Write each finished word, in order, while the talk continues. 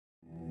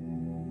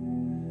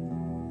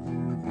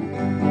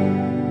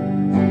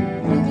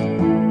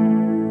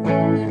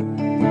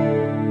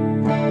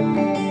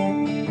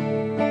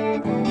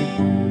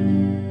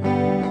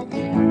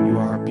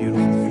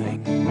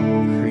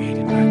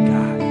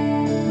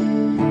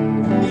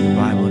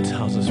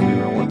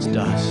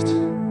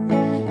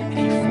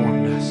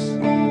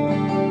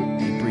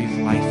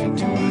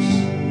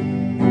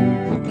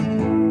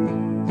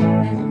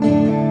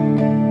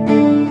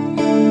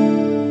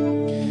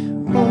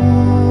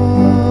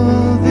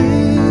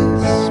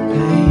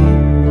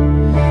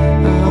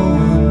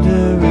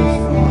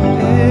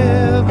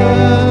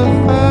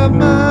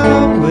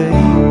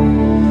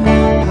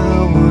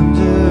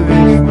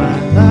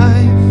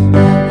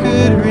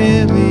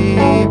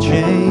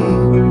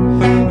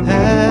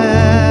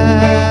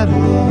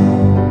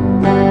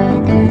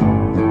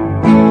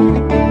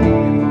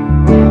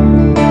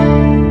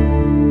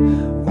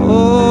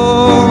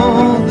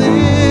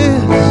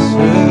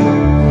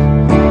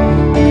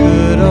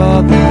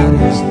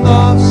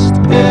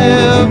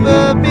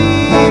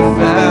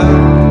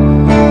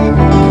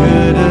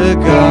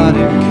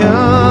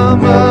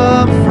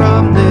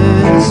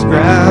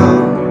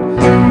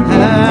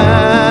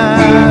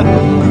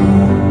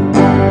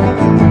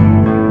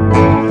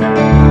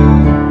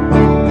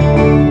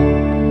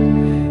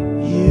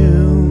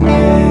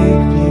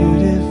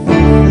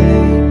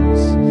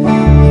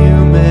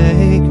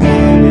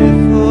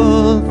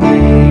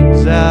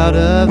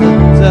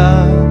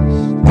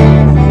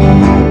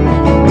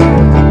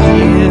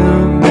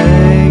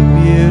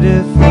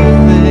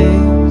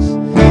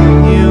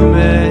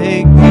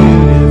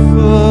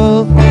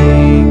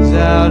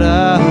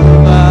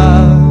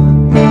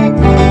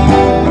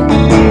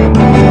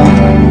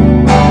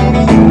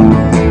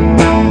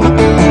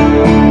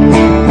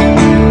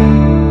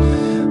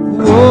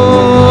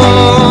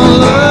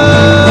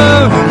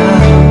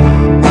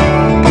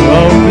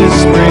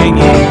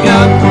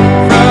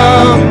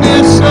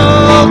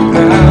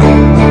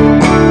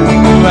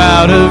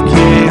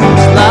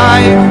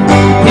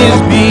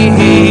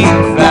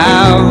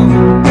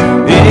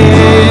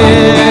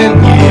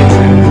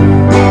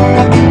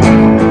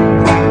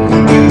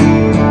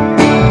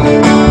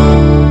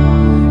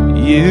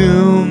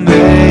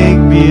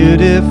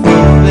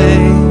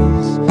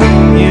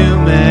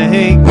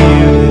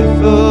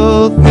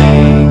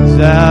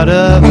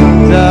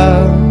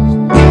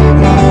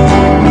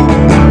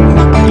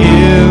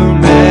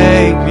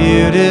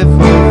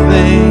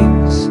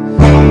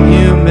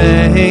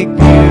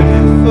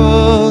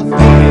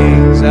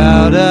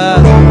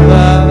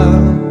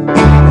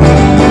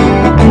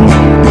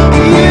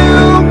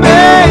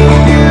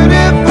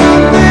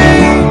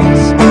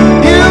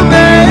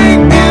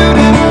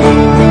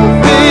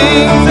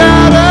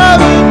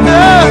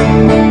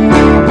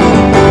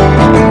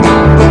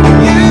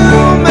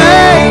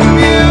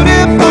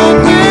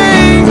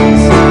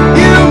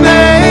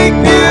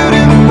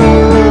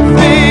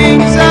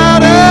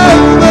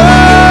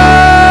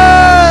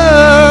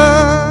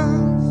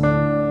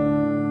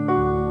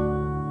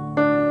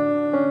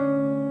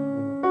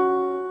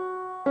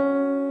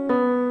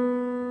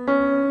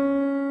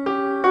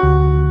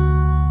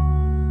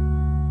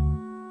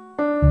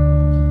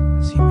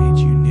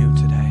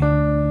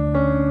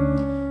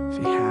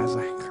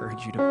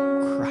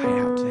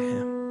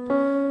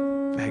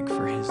beg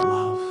for His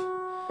love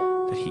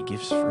that He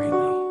gives freely.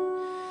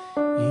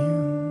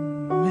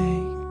 You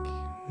make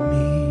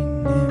me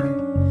new.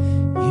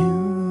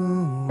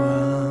 You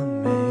are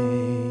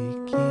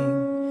making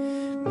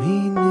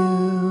me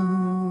new.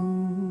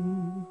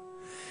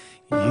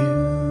 You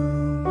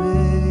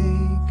make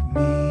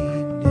me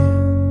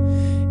new.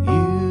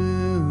 You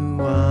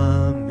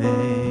are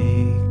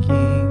making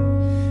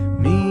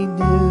me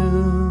new.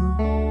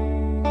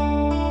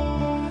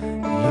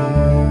 You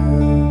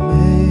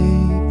make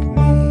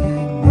me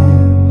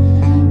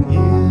new.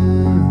 You are making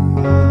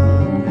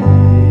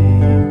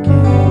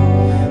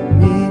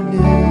me new. Making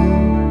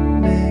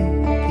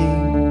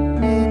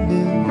me new. You make me new.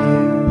 You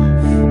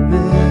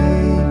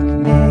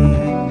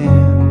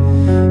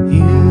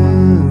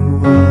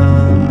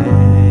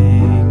are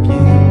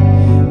making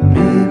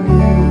me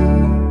new.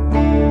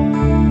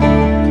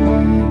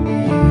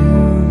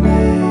 You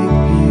make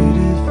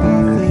beautiful things.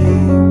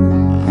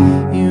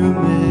 You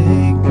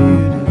make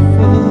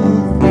beautiful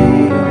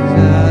things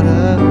out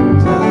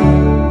of time.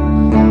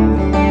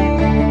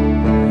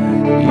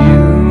 You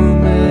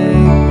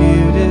make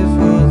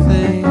beautiful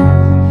things.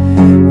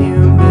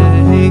 You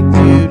make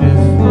beautiful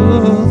things out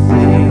of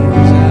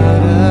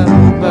time.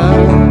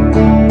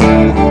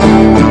 You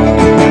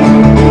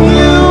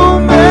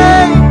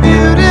make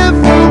beautiful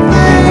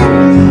things.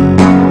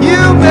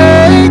 You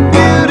make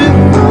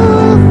beautiful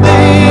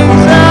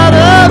things out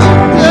of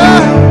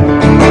time.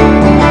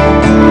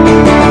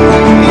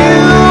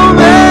 You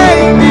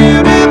make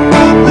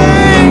beautiful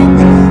things.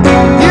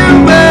 You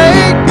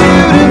make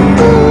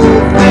beautiful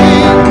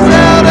things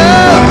out of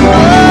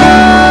us.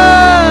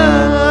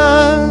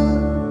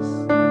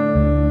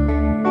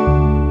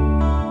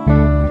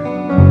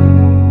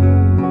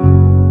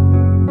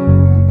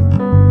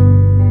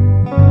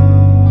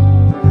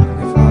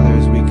 Heavenly Father,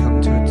 as we come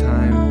to a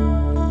time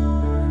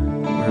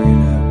we're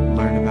going to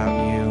learn about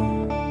You,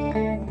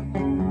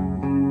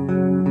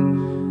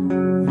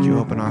 would You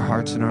open our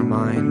hearts and our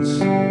minds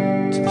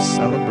to the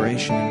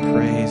celebration and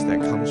praise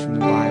that comes from the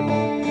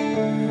Bible,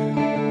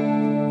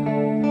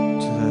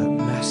 to the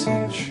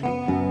message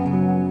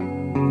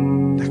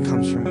that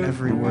comes from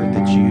every word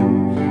that You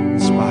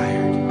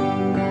inspired.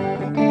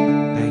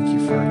 Thank You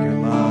for Your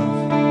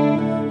love.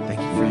 Thank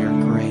You for Your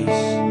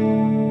grace.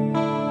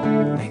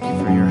 Thank You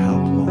for Your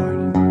help, Lord.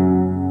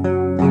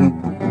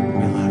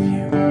 We love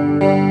You.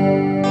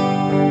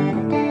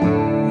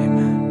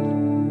 Amen.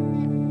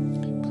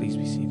 Please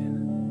be seated.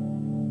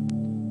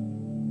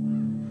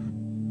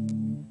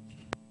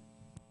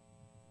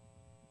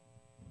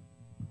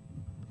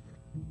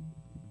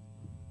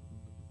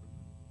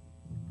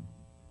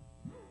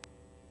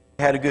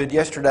 Had a good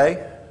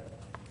yesterday,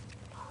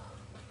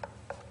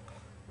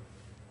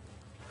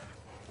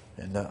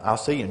 and I'll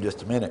see you in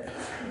just a minute.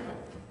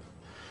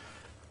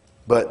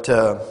 But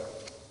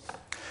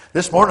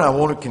this morning I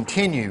want to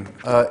continue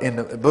in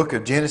the book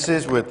of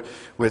Genesis with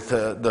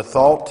the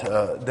thought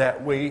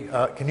that we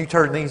can you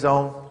turn these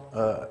on,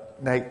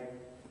 Nate?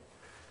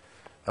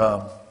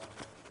 I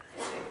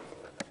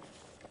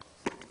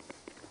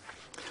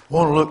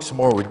want to look some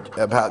more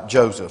about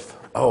Joseph.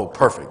 Oh,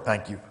 perfect.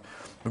 Thank you.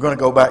 We're going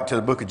to go back to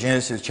the book of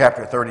Genesis,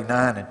 chapter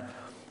 39,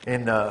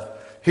 and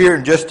here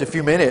in just a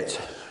few minutes.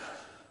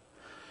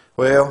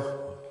 Well,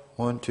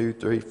 1, 2,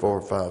 3,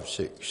 4, 5,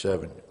 6,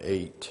 7,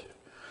 8.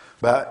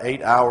 About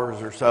 8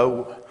 hours or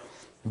so.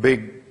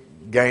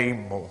 Big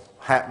game will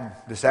happen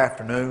this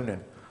afternoon,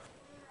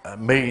 and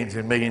millions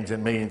and millions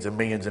and millions and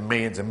millions and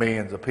millions and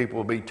millions of people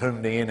will be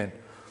tuned in,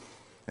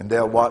 and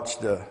they'll watch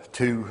the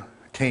two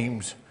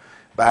teams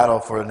battle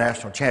for the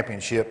national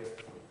championship.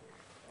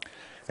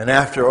 And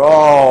after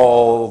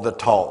all the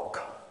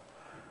talk,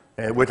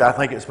 which I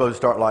think it's supposed to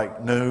start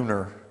like noon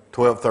or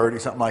 12:30,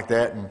 something like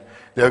that, and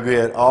they'll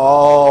get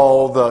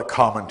all the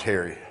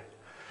commentary,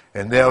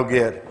 and they'll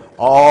get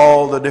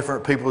all the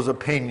different people's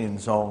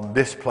opinions on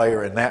this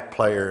player and that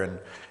player,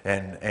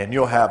 and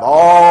you'll have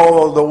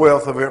all of the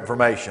wealth of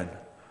information.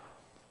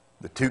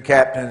 The two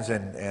captains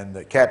and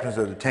the captains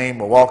of the team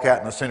will walk out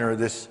in the center of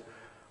this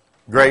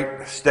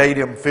great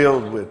stadium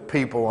filled with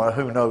people.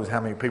 Who knows how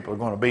many people are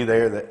going to be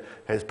there that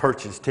has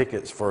purchased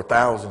tickets for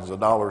thousands of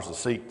dollars a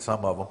seat,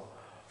 some of them.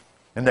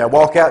 And they'll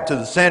walk out to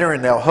the center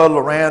and they'll huddle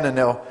around and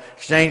they'll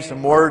exchange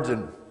some words.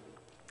 And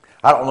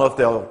I don't know if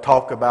they'll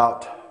talk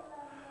about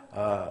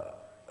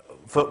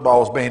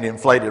footballs being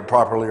inflated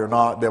properly or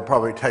not. They'll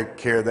probably take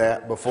care of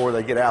that before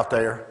they get out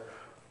there.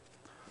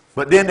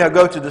 But then they'll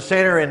go to the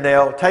center and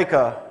they'll take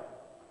a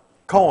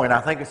coin.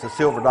 I think it's a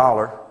silver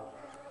dollar.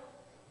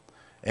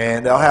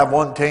 And they'll have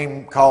one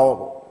team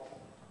call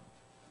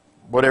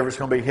whatever it's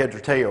going to be, heads or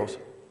tails.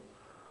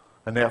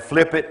 And they'll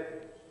flip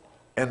it,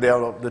 and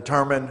they'll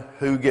determine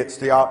who gets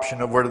the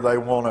option of whether they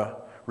want to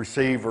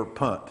receive or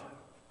punt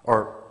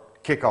or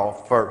kick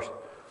off first.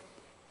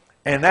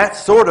 And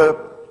that's sort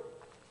of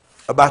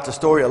about the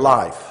story of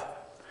life.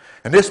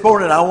 And this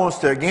morning I want us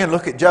to again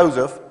look at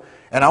Joseph,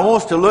 and I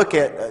want us to look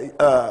at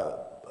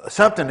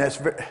something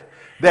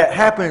that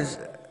happens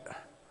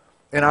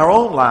in our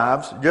own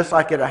lives, just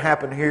like it'll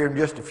happen here in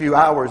just a few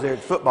hours there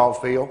at the football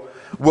field,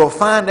 we'll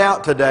find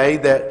out today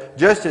that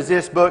just as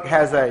this book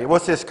has a,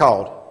 what's this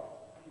called?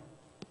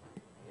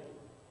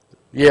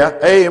 Yeah,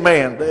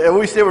 amen.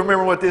 We still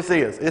remember what this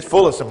is. It's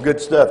full of some good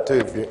stuff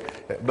too.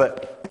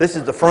 But this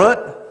is the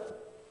front.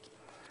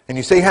 And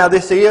you see how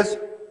this is?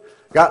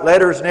 Got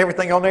letters and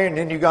everything on there, and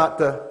then you got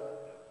the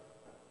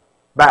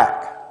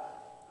back.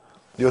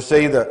 You'll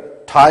see the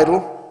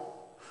title,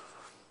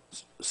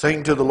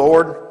 Sing to the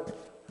Lord.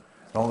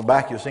 On the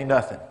back you'll see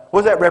nothing.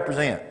 What does that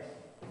represent?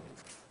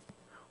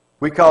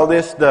 We call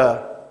this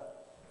the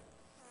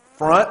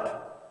front,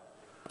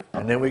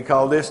 and then we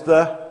call this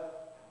the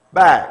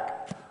back.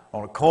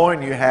 On a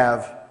coin you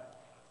have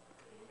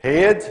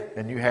heads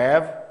and you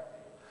have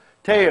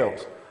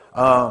tails.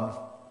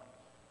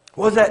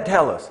 What does that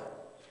tell us?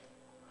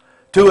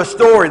 To a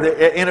story,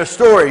 in a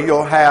story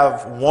you'll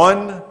have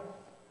one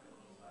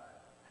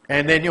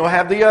and then you'll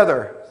have the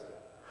other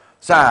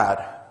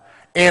side.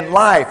 In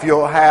life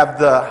you'll have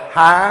the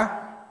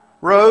high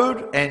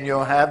road and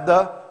you'll have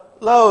the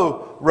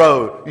low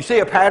road. You see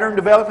a pattern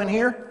developing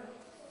here?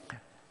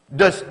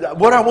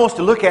 What I want us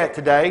to look at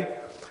today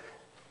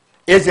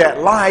is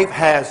that life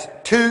has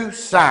two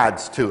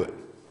sides to it.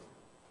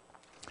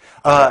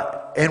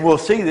 And we'll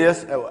see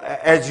this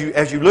as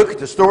you look at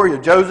the story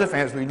of Joseph,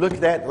 and as we look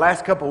at that the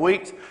last couple of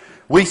weeks,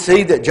 we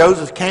see that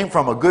Joseph came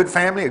from a good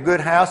family, a good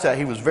house, that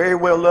he was very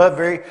well loved,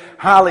 very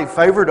highly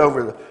favored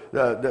over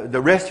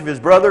the rest of his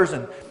brothers,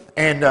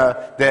 and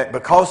that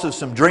because of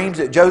some dreams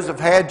that Joseph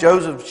had,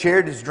 Joseph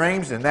shared his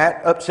dreams, and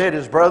that upset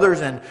his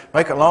brothers. And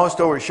make a long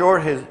story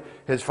short,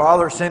 his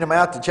father sent him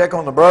out to check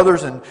on the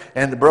brothers, and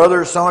the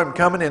brothers saw him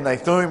coming, and they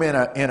threw him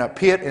in a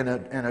pit in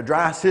a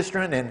dry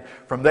cistern. And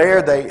from there,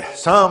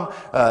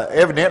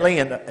 evidently,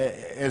 and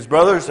his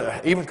brothers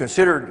even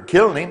considered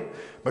killing him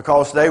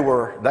because they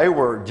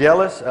were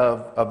jealous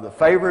of the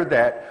favor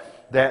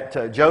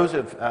that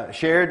Joseph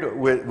shared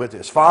with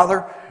his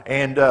father.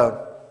 And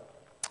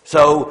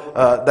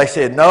so they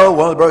said no.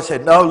 One of the brothers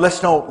said no.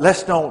 Let's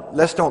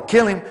don't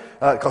kill him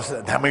because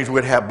that means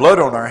we'd have blood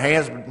on our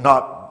hands,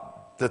 not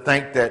to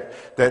think that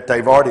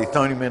they've already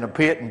thrown him in a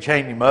pit and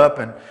chained him up,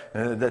 and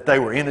that they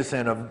were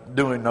innocent of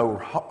doing no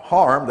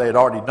harm. They had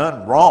already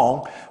done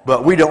wrong,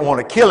 but we don't want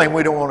to kill him.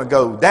 We don't want to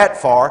go that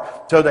far.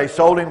 So they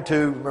sold him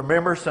to,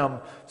 remember,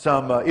 some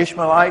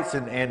Ishmaelites,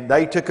 and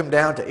they took him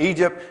down to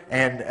Egypt.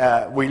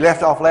 And we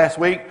left off last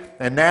week,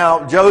 and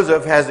now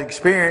Joseph has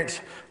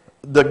experienced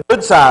the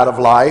good side of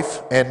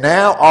life, and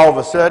now all of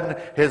a sudden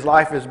his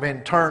life has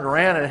been turned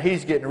around, and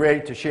he's getting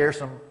ready to share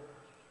some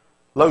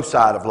low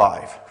side of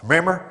life.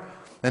 Remember?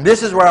 And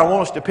this is where I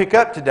want us to pick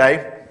up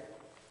today,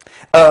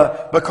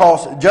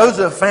 because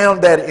Joseph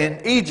found that in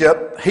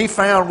Egypt, he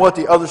found what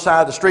the other side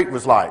of the street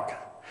was like.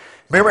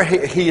 Remember,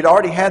 he had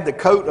already had the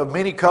coat of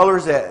many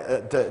colors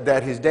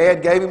that his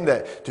dad gave him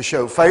to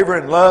show favor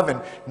and love,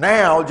 and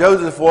now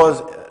Joseph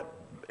was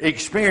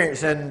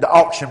experiencing the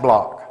auction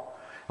block.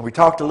 And we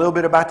talked a little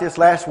bit about this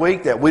last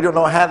week, that we don't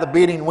know how the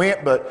bidding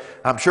went, but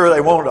I'm sure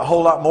they wanted a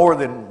whole lot more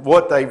than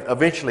what they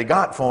eventually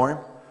got for him.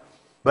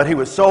 But he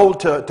was sold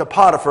to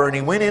Potiphar, and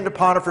he went into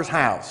Potiphar's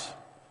house.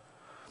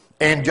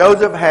 And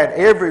Joseph had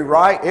every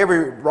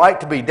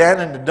right to be down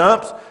in the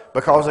dumps,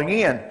 because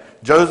again,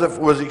 Joseph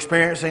was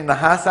experiencing the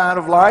high side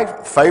of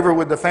life, favor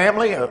with the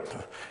family,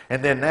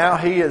 and then now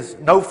he is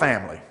no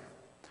family,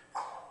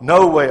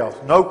 no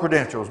wealth, no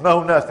credentials,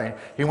 no nothing.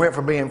 He went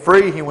from being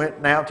free, he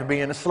went now to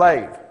being a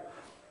slave.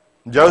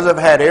 Joseph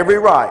had every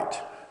right,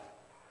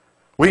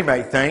 we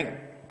may think,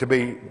 to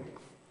be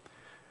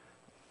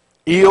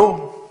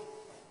ill,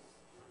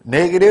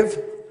 negative,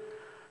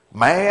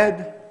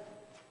 mad,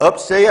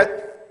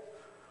 upset,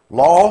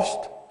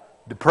 lost,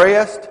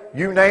 depressed,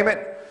 you name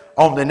it.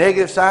 On the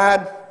negative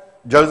side,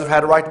 Joseph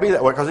had a right to be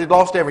that way because he'd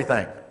lost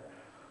everything.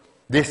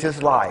 This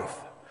is life.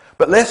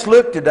 But let's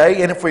look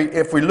today, and if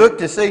we look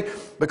to see,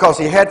 because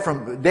he had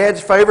from dad's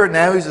favor,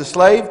 now he's a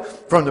slave,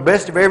 from the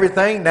best of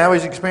everything, now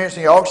he's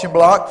experiencing the auction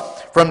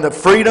block, from the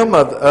freedom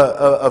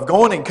of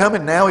going and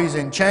coming, now he's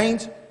in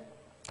chains.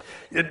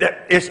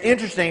 It's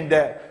interesting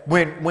that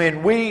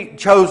when we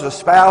chose a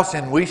spouse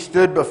and we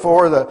stood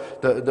before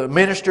the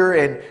minister,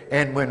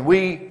 and when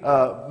we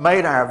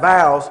made our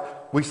vows,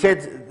 he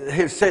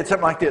said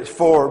something like this: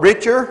 for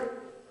richer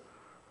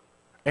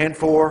and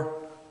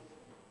for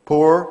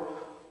poor,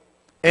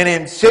 and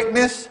in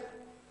sickness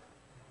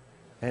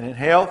and in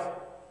health.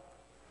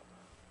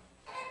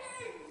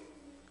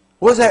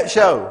 What does that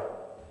show?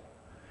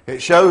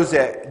 It shows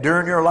that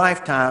during your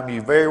lifetime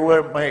you very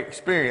well may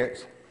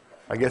experience,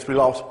 I guess we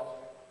lost,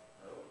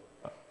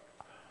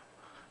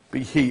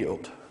 be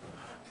healed.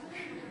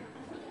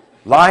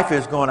 Life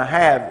is going to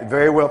have,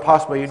 very well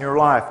possibly in your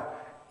life,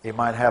 it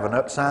might have an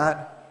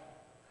upside,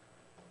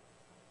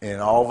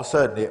 and all of a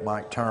sudden it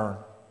might turn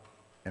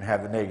and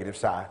have the negative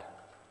side.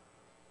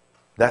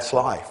 That's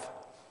life.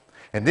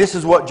 And this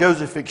is what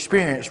Joseph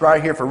experienced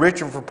right here, for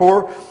rich and for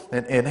poor,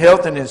 in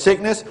health and in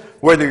sickness.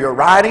 Whether you're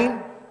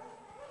riding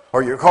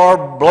or your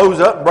car blows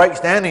up and breaks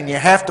down and you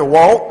have to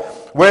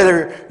walk,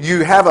 whether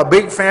you have a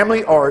big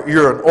family or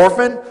you're an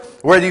orphan,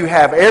 whether you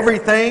have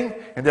everything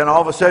and then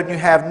all of a sudden you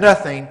have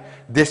nothing,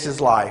 this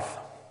is life.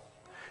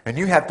 And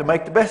you have to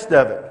make the best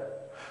of it.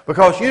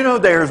 Because you know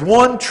there's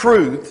one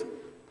truth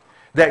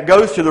that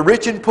goes to the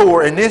rich and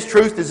poor, and this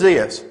truth is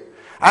this.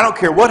 I don't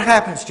care what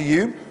happens to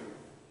you.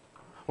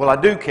 Well, I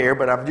do care,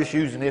 but I'm just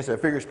using this as a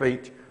figure of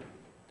speech.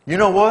 You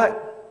know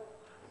what?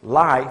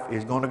 Life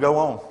is going to go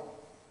on.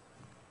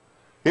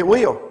 It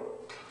will.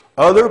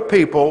 Other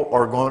people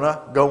are going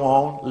to go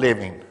on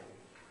living.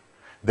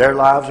 Their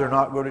lives are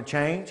not going to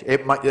change.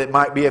 It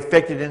might be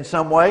affected in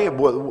some way,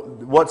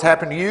 what's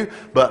happened to you,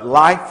 but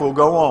life will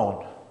go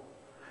on.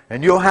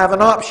 And you'll have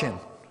an option.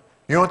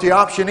 You know what the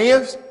option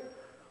is?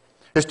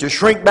 It's to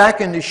shrink back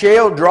in the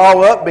shell,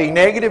 draw up, be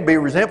negative, be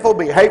resentful,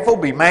 be hateful,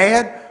 be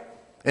mad,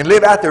 and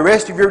live out the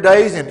rest of your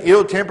days in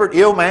ill-tempered,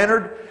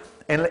 ill-mannered.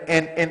 And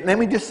let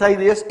me just say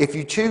this, if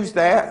you choose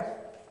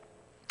that,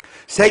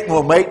 Satan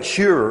will make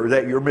sure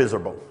that you're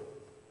miserable.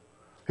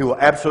 He will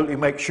absolutely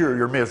make sure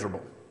you're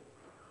miserable.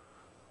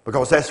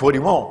 Because that's what he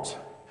wants.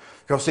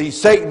 Because see,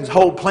 Satan's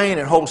whole plan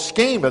and whole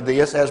scheme of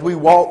this, as we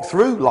walk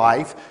through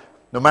life,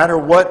 no matter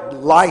what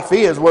life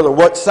is, whether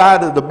what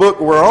side of the book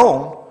we're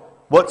on,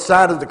 what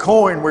side of the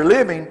coin we're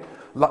living,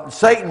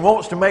 Satan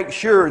wants to make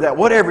sure that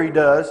whatever he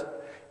does,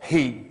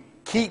 he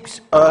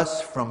keeps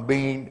us from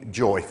being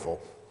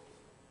joyful.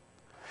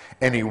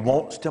 And he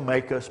wants to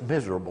make us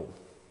miserable.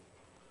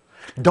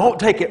 Don't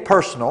take it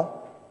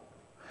personal.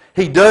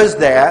 He does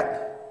that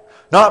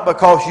not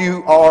because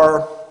you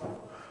are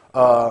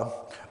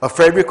a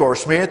Frederick or a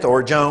Smith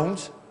or a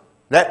Jones.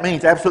 That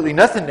means absolutely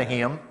nothing to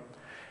him.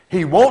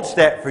 He wants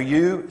that for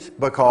you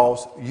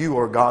because you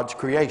are God's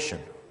creation.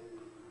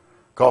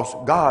 Because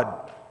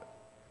God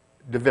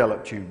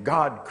developed you.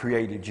 God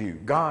created you.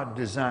 God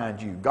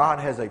designed you. God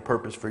has a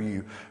purpose for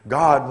you.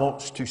 God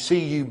wants to see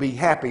you be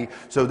happy.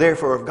 So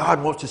therefore, if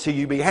God wants to see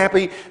you be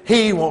happy,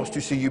 He wants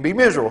to see you be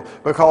miserable.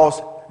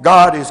 Because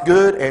God is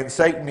good and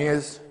Satan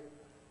is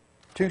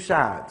two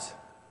sides.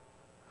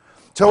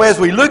 So as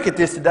we look at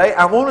this today,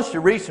 I want us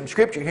to read some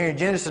scripture here in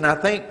Genesis, and I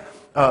think,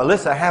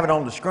 Alyssa, I have it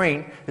on the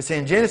screen. It's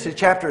in Genesis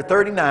chapter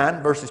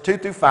 39, verses 2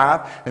 through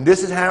 5, and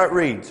this is how it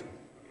reads.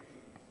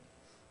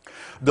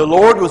 The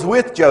Lord was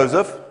with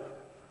Joseph.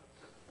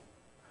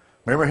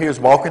 Remember, he was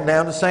walking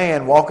down the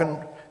sand,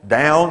 walking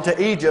down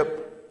to Egypt.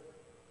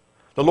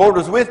 The Lord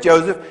was with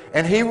Joseph,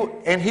 and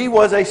he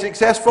was a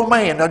successful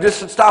man. Now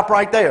just stop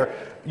right there.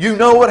 You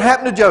know what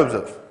happened to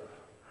Joseph.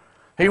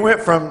 He went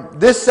from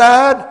this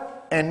side,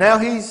 and now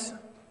he's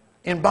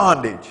in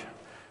bondage.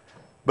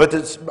 But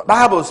the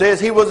Bible says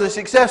he was a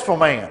successful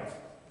man.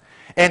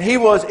 And he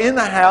was in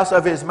the house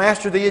of his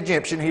master the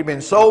Egyptian. He'd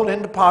been sold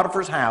into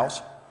Potiphar's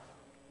house.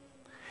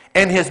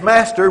 And his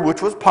master,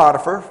 which was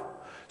Potiphar,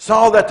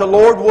 saw that the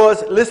Lord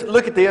was, listen,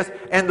 look at this,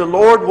 and the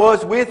Lord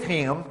was with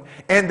him,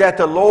 and that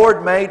the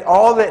Lord made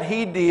all that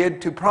he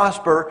did to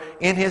prosper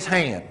in his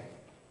hand.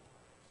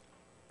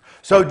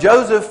 So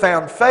Joseph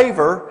found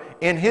favor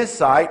in his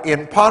sight,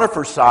 in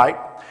Potiphar's sight,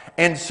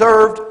 and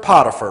served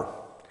Potiphar.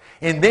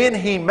 And then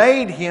he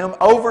made him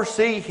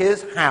oversee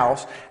his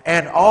house,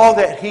 and all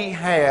that he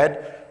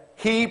had,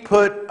 he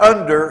put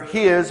under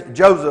his,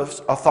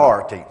 Joseph's,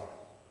 authority.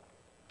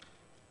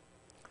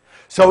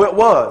 So it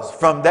was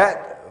from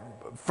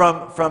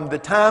the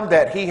time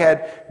that he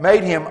had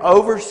made him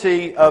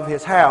oversee of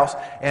his house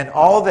and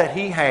all that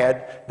he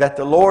had, that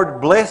the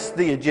Lord blessed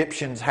the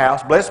Egyptian's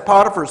house, blessed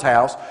Potiphar's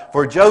house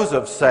for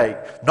Joseph's sake.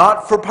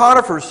 Not for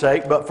Potiphar's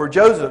sake, but for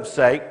Joseph's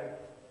sake.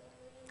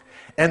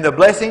 And the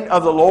blessing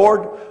of the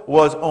Lord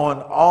was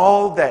on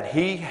all that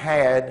he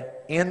had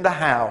in the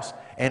house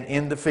and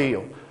in the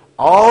field.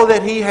 All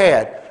that he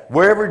had.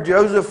 Wherever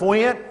Joseph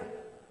went,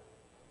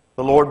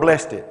 the Lord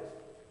blessed it.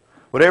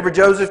 Whatever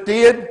Joseph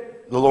did,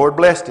 the Lord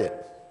blessed it.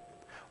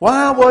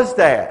 Why was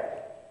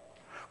that?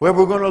 Well,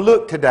 we're going to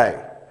look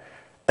today.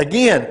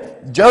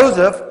 Again,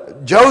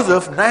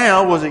 Joseph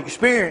now was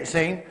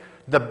experiencing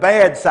the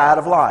bad side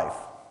of life.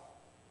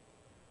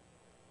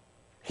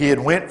 He had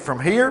went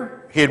from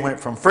here, he had went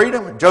from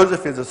freedom.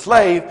 Joseph is a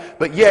slave,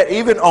 but yet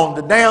even on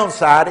the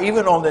downside,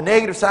 even on the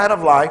negative side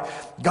of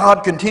life,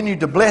 God continued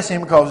to bless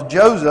him because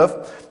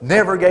Joseph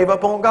never gave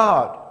up on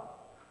God.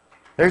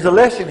 There's a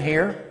lesson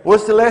here.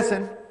 What's the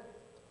lesson?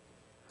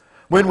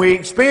 When we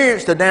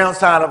experience the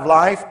downside of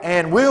life,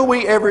 and will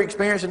we ever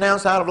experience the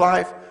downside of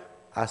life?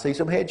 I see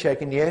some head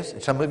shaking, yes.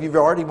 Some of you have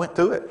already went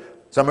through it.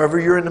 Some of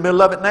you are in the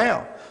middle of it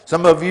now.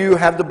 Some of you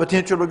have the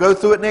potential to go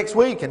through it next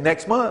week and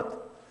next month.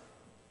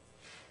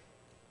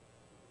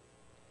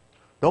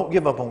 Don't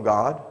give up on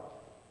God,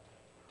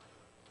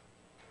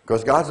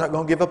 because God's not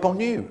going to give up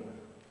on you.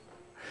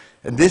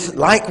 And this,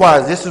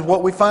 likewise, this is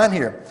what we find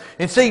here.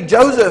 And see,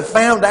 Joseph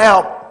found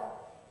out.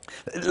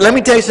 Let me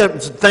tell you some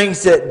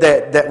things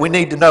that we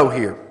need to know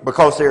here,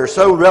 because they are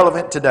so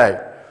relevant today.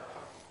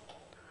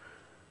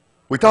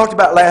 We talked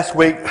about last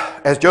week,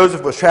 as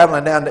Joseph was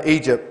traveling down to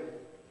Egypt,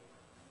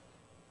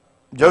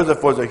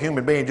 Joseph was a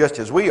human being just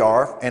as we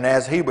are, and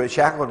as he was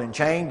shackled and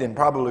chained and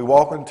probably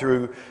walking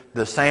through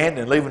the sand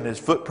and leaving his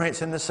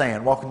footprints in the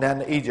sand, walking down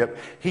to Egypt,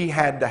 he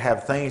had to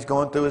have things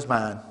going through his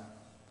mind.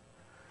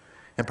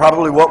 And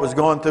probably what was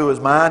going through his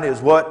mind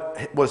is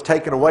what was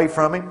taken away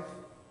from him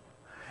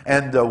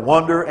and the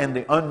wonder and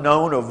the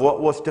unknown of what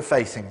was to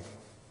face him.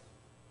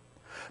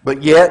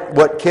 But yet,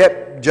 what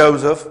kept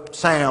Joseph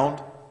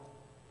sound,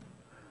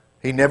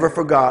 he never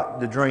forgot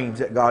the dreams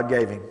that God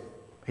gave him.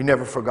 He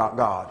never forgot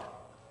God.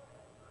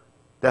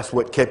 That's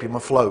what kept him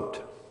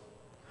afloat.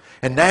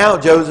 And now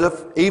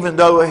Joseph, even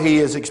though he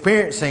is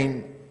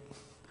experiencing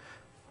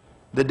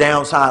the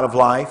downside of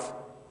life,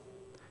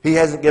 he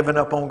hasn't given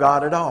up on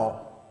God at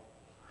all.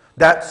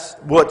 That's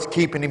what's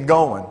keeping him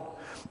going.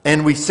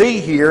 And we see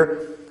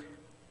here,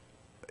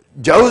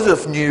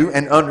 Joseph knew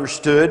and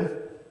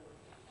understood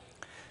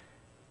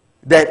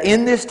that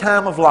in this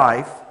time of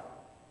life,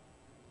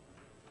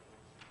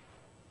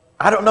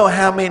 I don't know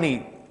how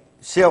many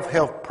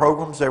self-help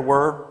programs there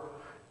were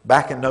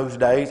back in those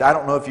days. I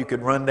don't know if you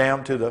could run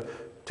down to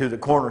the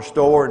corner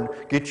store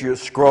and get you a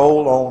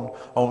scroll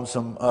on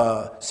some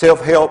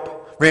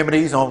self-help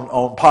remedies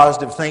on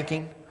positive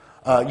thinking.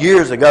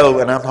 Years ago,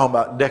 and I'm talking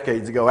about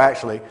decades ago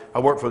actually, I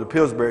worked for the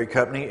Pillsbury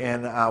Company,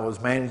 and I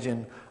was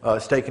managing a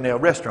steak and ale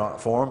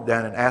restaurant for them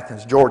down in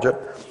Athens, Georgia.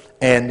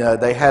 And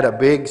they had a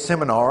big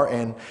seminar,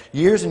 and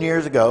years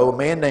ago, a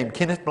man named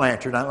Kenneth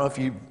Blanchard, I don't know if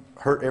you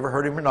ever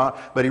heard him or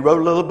not, but he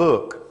wrote a little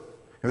book.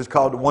 It was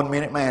called The 1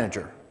 Minute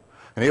Manager.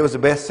 And it was a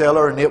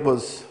bestseller, and it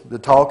was the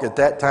talk at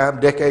that time,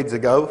 decades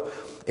ago.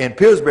 And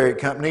Pillsbury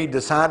Company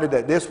decided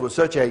that this was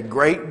such a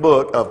great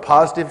book of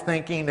positive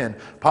thinking and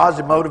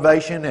positive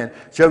motivation and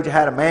showed you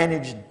how to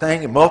manage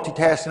things and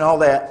multitask and all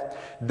that.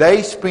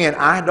 They spent,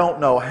 I don't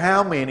know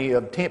how many,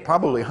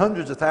 probably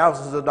hundreds of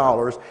thousands of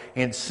dollars,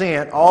 and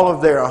sent all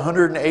of their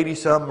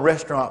 180-some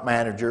restaurant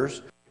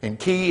managers and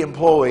key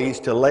employees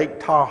to Lake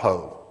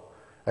Tahoe.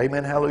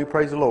 Amen, hallelujah,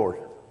 praise the Lord.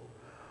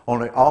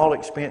 On an all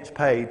expense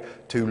paid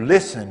to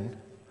listen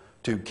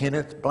to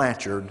Kenneth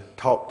Blanchard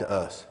talk to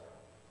us.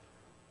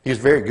 He was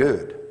very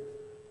good.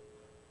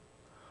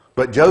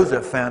 But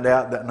Joseph found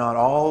out that not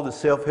all the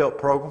self-help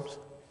programs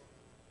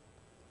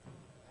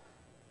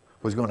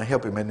was going to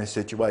help him in this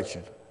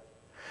situation.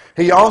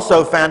 He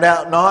also found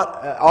out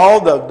not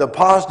all the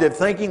positive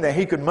thinking that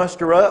he could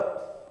muster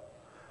up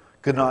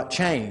could not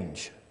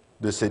change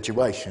the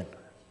situation.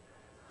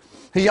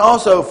 He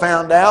also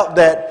found out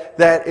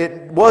that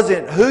it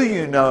wasn't who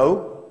you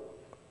know,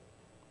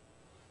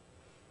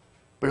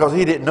 because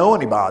he didn't know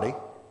anybody,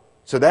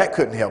 so that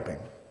couldn't help him.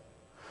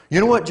 You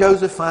know what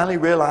Joseph finally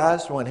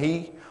realized when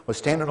he was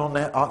standing on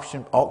that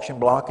auction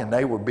block and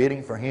they were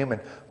bidding for him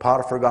and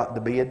Potiphar got the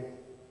bid?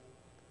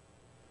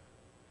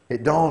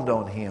 It dawned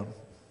on him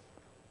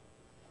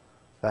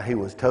that he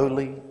was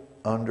totally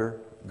under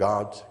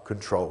God's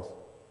control.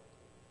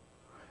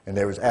 And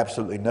there was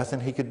absolutely nothing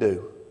he could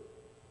do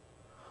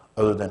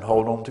other than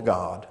hold on to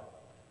God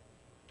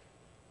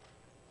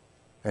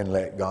and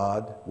let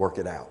God work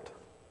it out.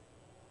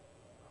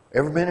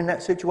 Ever been in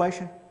that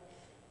situation?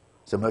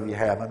 Some of you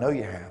have. I know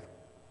you have.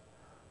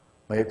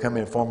 May have come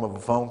in the form of a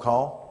phone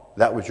call.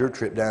 That was your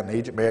trip down to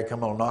Egypt. May have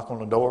come on a knock on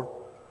the door.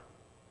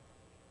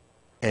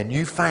 And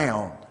you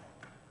found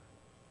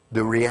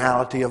the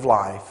reality of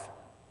life,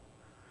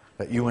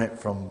 that you went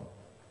from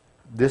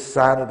this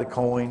side of the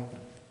coin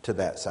to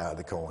that side of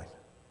the coin.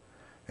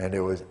 And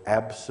there was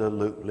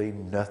absolutely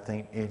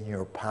nothing in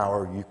your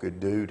power you could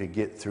do to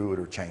get through it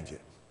or change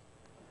it.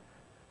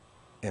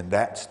 And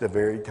that's the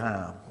very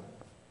time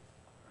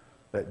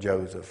that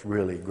Joseph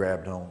really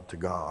grabbed on to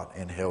God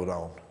and held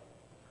on.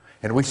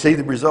 And we see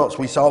the results.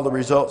 We saw the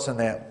results in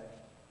that.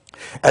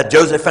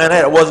 Joseph found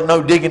out it wasn't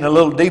no digging a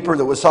little deeper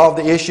that would solve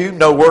the issue,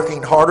 no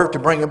working harder to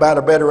bring about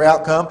a better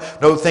outcome,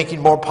 no thinking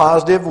more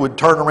positive would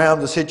turn around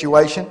the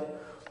situation.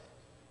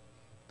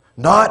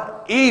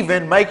 Not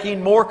even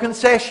making more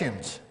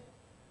concessions.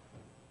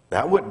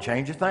 That wouldn't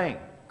change a thing,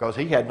 because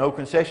he had no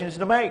concessions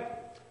to make.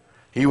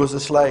 He was a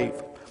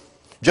slave.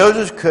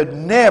 Joseph could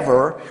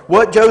never,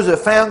 what Joseph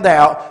found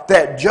out,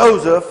 that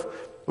Joseph,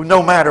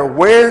 no matter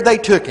where they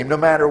took him, no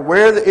matter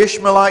where the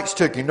Ishmaelites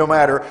took him, no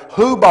matter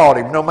who bought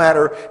him, no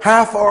matter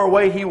how far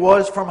away he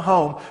was from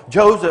home,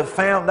 Joseph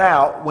found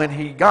out when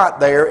he got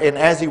there and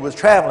as he was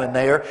traveling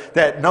there,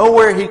 that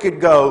nowhere he could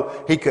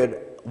go, he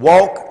could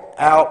walk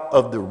out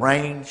of the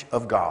range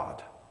of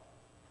God.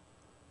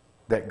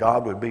 That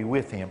God would be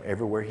with him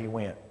everywhere he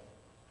went.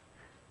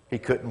 He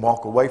couldn't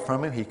walk away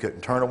from him. He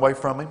couldn't turn away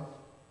from him.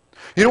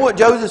 You know what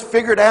Joseph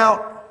figured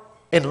out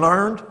and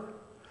learned?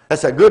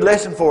 That's a good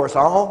lesson for us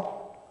all.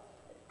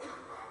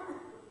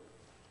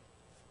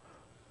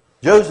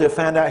 Joseph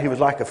found out he was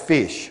like a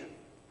fish.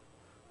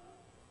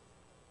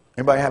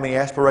 Anybody have any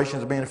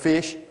aspirations of being a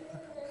fish?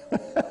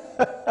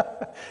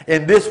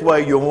 In this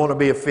way, you'll want to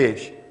be a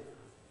fish.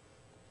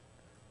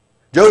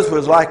 Joseph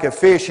was like a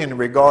fish in the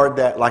regard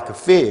that, like a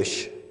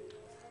fish,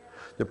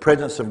 the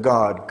presence of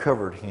God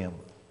covered him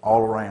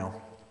all around.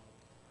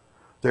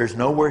 There's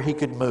nowhere he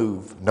could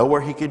move,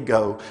 nowhere he could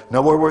go,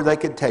 nowhere where they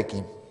could take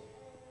him.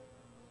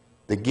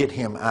 to get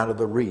him out of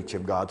the reach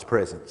of God's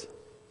presence.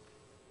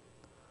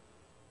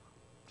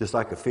 Just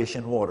like a fish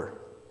in water.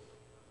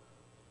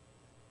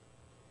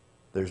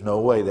 There's no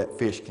way that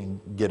fish can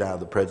get out of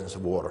the presence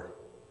of water.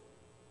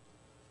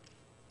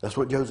 That's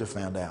what Joseph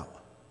found out.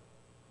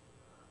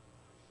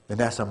 And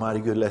that's a mighty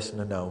good lesson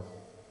to know.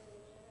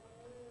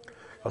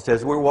 Because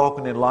as we're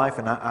walking in life,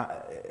 and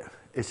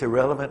it's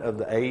irrelevant of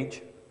the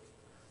age,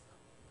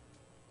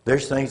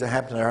 there's things that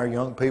happen to our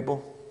young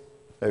people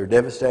that are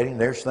devastating.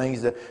 There's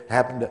things that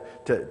happen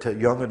to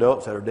young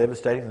adults that are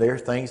devastating.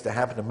 There's things that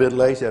happen to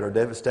middle-aged that are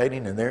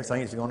devastating. And there's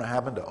things that are going to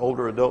happen to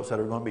older adults that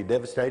are going to be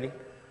devastating.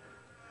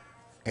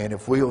 And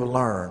if we will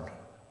learn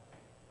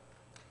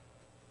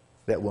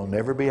that we'll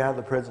never be out of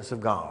the presence of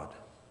God,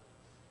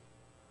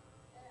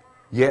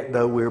 yet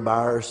though we're by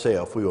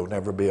ourselves, we will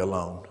never be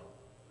alone.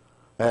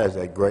 That is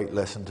a great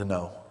lesson to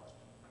know.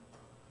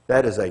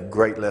 That is a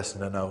great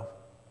lesson to know.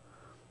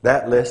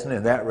 That lesson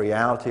and that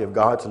reality of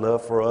God's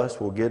love for us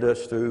will get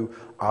us through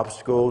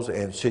obstacles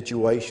and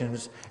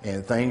situations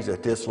and things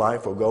that this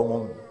life will go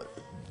on,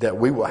 that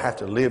we will have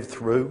to live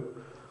through.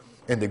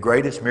 And the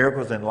greatest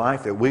miracles in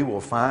life that we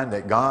will find,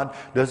 that God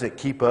doesn't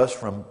keep us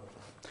from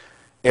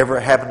ever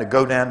having to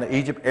go down to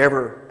Egypt,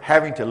 ever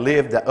having to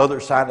live the other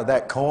side of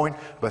that coin.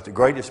 But the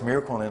greatest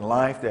miracle in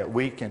life, that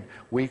we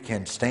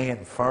can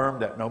stand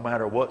firm, that no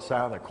matter what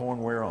side of the coin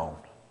we're on,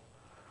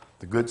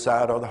 the good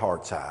side or the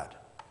hard side,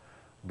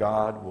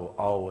 God will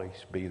always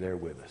be there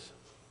with us.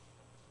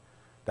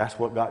 That's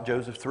what got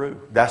Joseph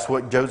through. That's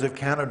what Joseph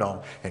counted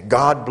on. And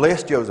God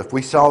blessed Joseph.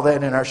 We saw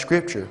that in our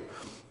scripture.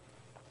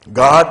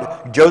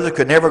 Joseph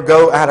could never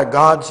go out of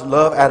God's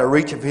love, out of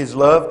reach of his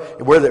love,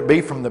 whether it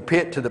be from the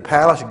pit to the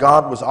palace.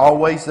 God was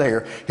always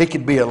there. He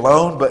could be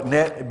alone, but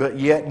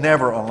yet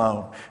never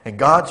alone. And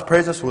God's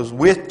presence was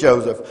with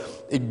Joseph.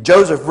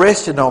 Joseph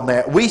rested on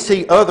that. We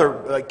see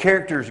other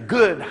characters,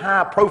 good,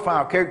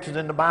 high-profile characters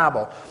in the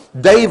Bible.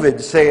 David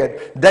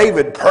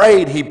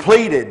prayed, he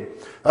pleaded.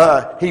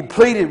 He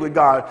pleaded with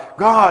God,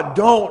 God,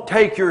 don't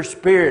take your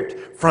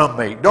spirit from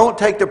me. Don't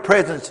take the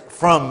presence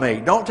from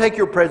me. Don't take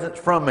your presence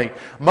from me.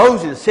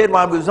 Moses said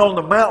while he was on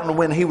the mountain,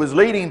 when he was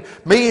leading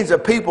millions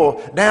of people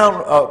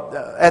down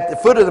at the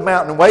foot of the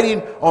mountain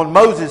waiting on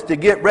Moses to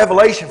get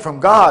revelation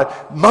from God,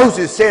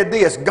 Moses said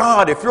this,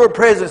 God, if your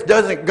presence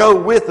doesn't go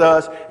with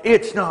us,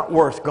 it's not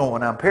worth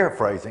going. I'm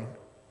paraphrasing.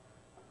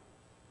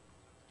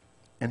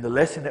 And the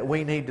lesson that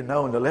we need to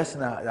know, and the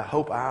lesson I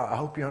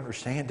hope you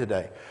understand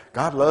today,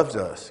 God loves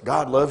us.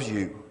 God loves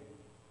you.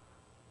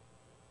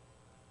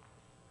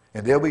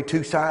 And there'll be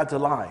two sides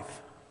of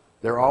life.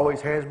 There always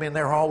has been,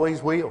 there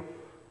always will.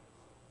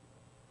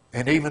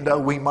 And even though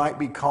we might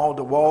be called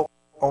to walk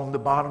on the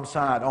bottom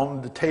side,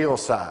 on the tail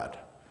side,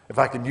 if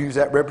I can use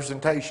that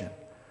representation,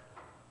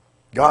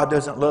 God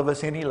doesn't love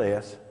us any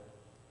less.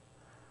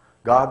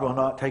 God will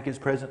not take his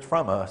presence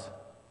from us.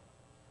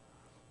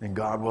 And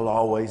God will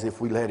always,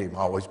 if we let him,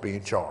 always be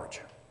in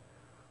charge.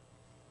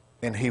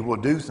 And he will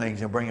do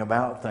things and bring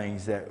about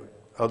things that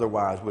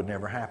otherwise would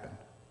never happen.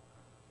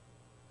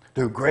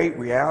 The great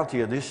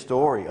reality of this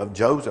story of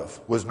Joseph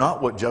was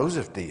not what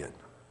Joseph did.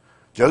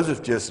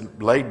 Joseph just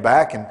laid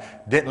back and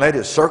didn't let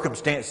his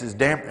circumstances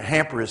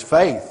hamper his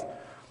faith.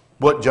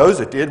 What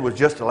Joseph did was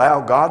just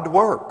allow God to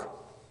work.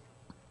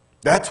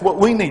 That's what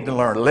we need to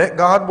learn. Let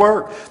God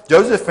work.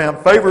 Joseph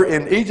found favor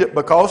in Egypt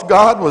because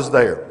God was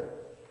there.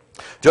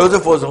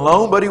 Joseph was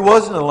alone, but he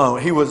wasn't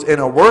alone. He was in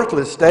a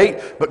worthless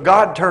state, but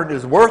God turned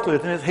his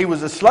worthlessness. He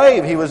was a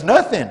slave. He was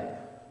nothing.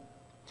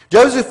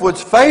 Joseph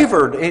was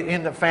favored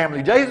in the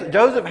family.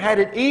 Joseph had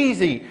it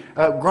easy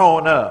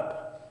growing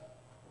up.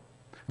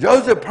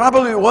 Joseph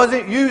probably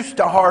wasn't used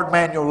to hard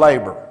manual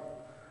labor.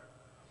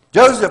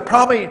 Joseph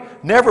probably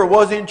never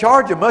was in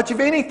charge of much of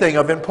anything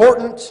of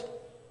importance.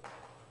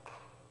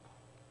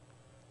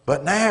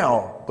 But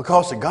now,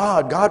 because of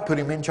God, God put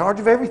him in charge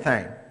of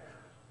everything.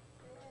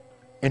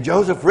 And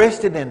Joseph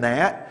rested in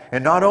that.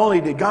 And not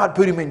only did God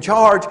put him in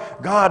charge,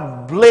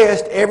 God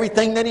blessed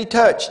everything that he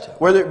touched,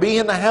 whether it be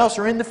in the house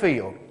or in the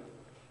field.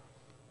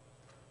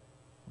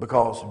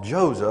 Because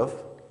Joseph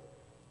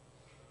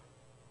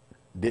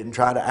didn't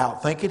try to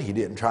outthink it. He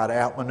didn't try to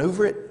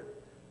outmaneuver it.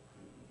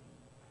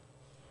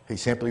 He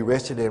simply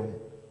rested in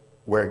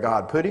where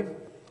God put him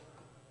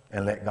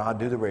and let God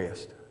do the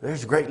rest.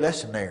 There's a great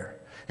lesson there.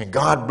 And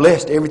God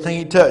blessed everything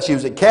he touched. He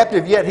was a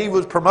captive, yet he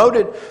was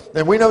promoted.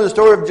 And we know the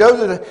story of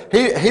Joseph.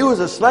 He was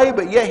a slave,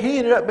 but yet he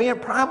ended up being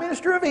prime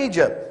minister of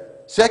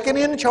Egypt. Second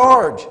in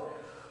charge.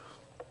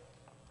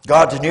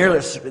 God's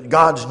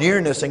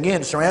nearness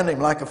again surrounded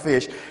him like a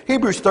fish.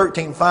 Hebrews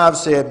 13:5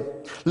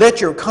 said,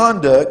 let your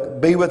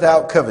conduct be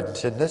without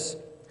covetousness.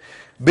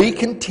 Be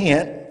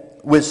content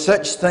with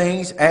such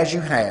things as you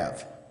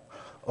have.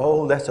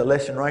 Oh, that's a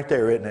lesson right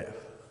there, isn't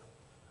it?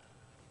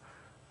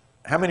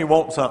 How many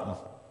want something?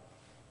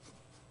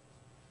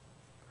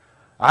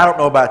 I don't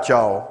know about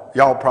y'all.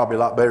 Y'all probably a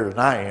lot better than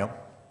I am.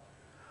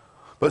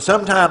 But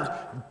sometimes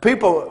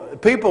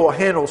people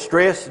handle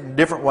stress in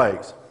different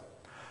ways.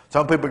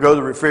 Some people go to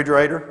the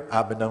refrigerator.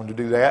 I've been known to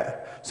do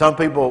that. Some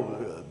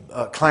people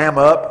clam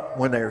up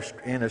when they're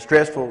in a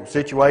stressful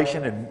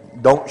situation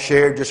and don't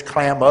share, just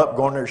clam up,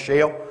 go in their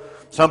shell.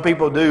 Some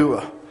people do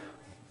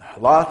a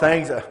lot of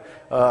things.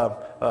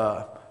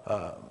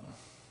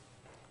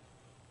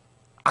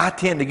 I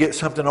tend to get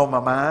something on my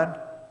mind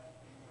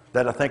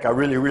that I think I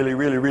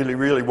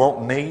really want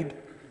and need.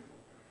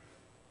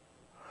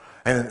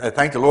 And I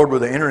thank the Lord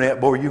with the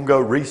internet, boy, you can go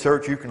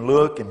research, you can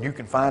look, and you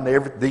can find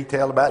every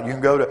detail about it. You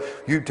can go to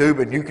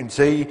YouTube and you can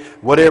see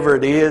whatever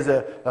it is.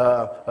 If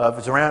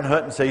it's around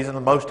hunting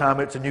season, most time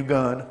it's a new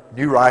gun,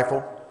 new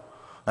rifle.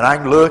 And I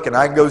can look and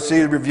I can go see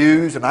the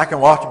reviews and I can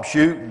watch them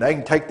shoot and they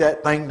can take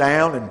that thing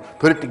down and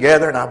put it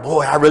together and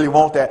I really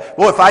want that.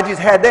 Boy, if I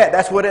just had that,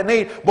 that's what I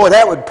need. Boy,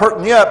 that would perk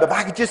me up. If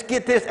I could just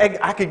get this,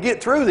 I could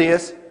get through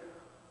this.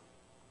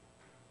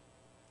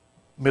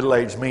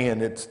 Middle-aged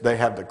men, they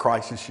have the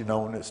crisis,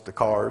 and it's the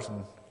cars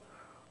and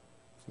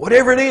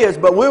whatever it is.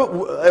 But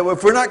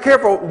if we're not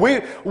careful,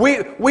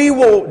 we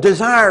will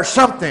desire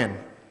something.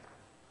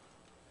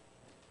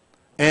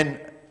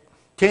 And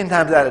 10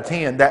 times out of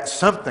 10, that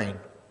something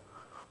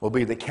will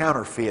be the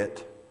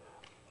counterfeit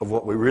of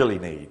what we really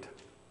need.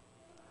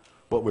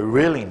 What we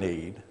really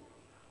need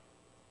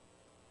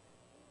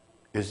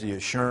is the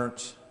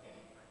assurance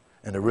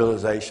and the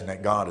realization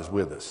that God is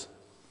with us,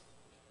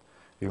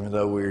 even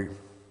though we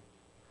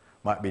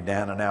might be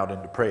down and out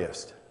and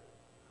depressed.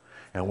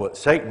 And what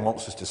Satan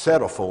wants us to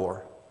settle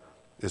for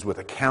is with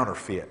a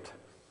counterfeit.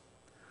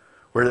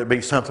 Whether it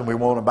be something we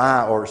want to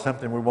buy or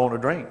something we want to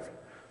drink,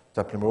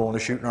 something we want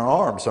to shoot in our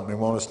arm, something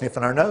we want to sniff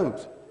in our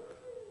nose,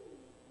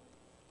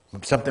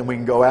 something we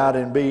can go out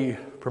and be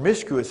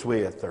promiscuous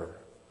with or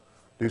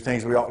do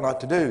things we ought not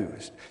to do.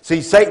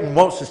 See, Satan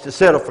wants us to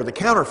settle for the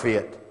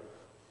counterfeit,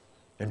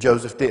 and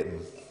Joseph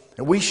didn't.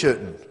 And we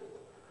shouldn't,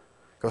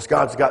 because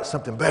God's got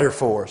something better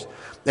for us.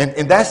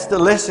 And that's the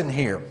lesson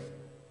here.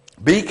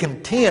 Be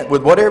content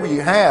with whatever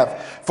you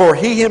have, for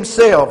He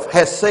Himself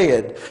has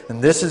said,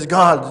 and this is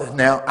God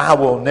now, I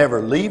will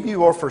never leave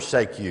you or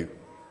forsake you.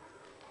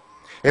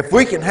 If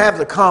we can have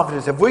the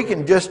confidence, if we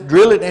can just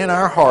drill it in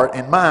our heart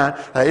and mind,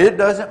 that it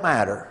doesn't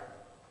matter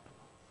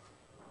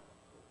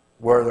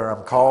whether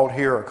I'm called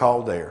here or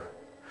called there.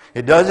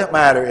 It doesn't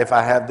matter if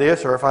I have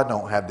this or if I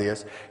don't have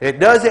this. It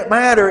doesn't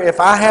matter if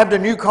I have the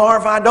new car or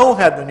if I don't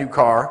have the new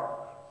car.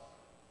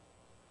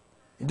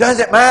 It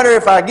doesn't matter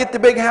if I get the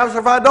big house or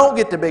if I don't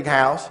get the big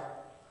house.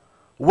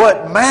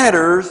 What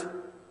matters,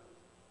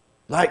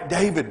 like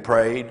David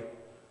prayed,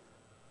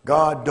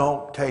 God,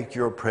 don't take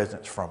your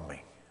presence from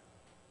me.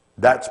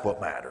 That's what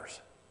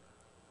matters.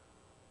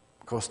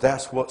 Because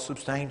that's what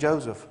sustained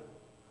Joseph.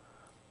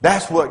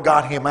 That's what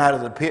got him out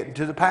of the pit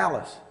into the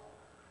palace.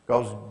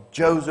 Because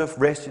Joseph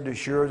rested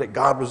assured that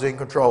God was in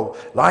control.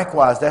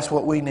 Likewise, that's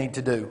what we need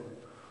to do.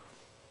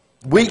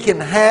 We can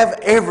have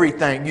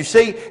everything. You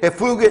see, if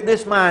we'll get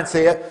this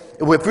mindset,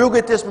 if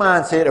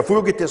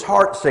we'll get this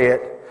heart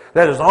set,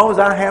 that as long as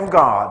I have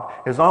God,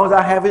 as long as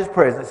I have His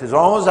presence, as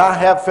long as I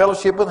have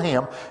fellowship with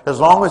Him,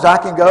 as long as I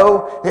can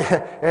go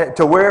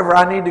to wherever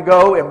I need to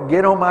go and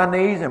get on my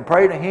knees and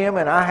pray to Him,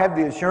 and I have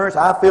the assurance,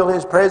 I feel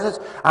His presence.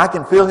 I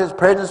can feel His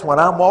presence when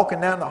I'm walking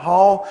down the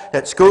hall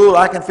at school.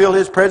 I can feel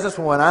His presence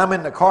when I'm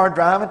in the car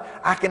driving.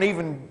 I can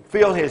even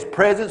feel His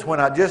presence when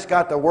I just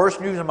got the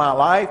worst news of my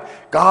life.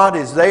 God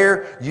is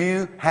there.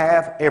 You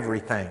have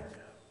everything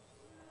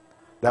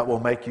that will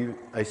make you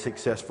a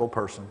successful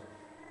person.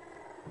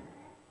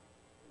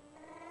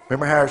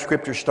 Remember how our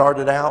scripture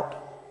started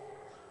out?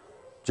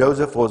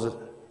 Joseph was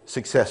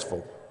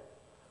successful.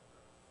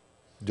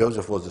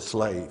 Joseph was a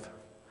slave.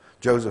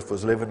 Joseph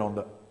was living on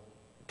the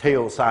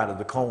tail side of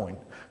the coin.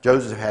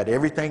 Joseph had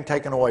everything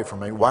taken away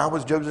from him. Why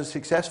was Joseph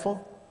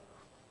successful?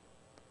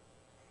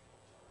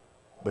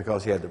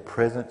 Because he had the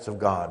presence of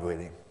God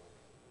with him.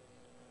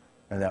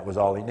 And that was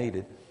all he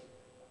needed.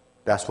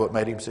 That's what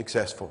made him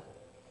successful.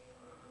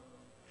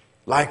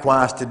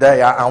 Likewise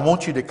today, I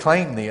want you to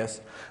claim this.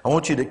 I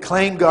want you to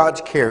claim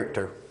God's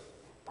character.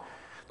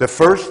 The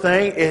first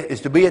thing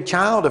is to be a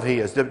child of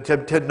His,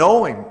 to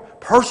know Him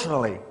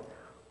personally.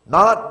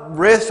 Not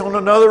rest on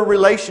another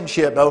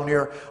relationship,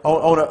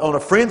 on a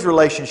friend's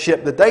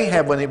relationship that they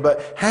have with Him,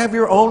 but have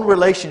your own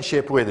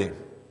relationship with Him.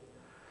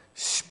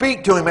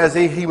 Speak to Him as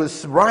if He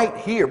was right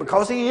here,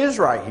 because He is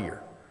right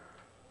here.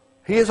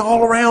 He is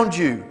all around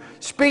you.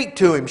 Speak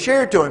to Him,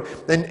 share to Him,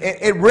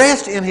 and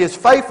rest in His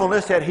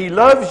faithfulness that He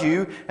loves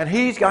you and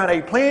He's got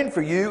a plan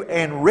for you,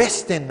 and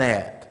rest in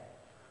that.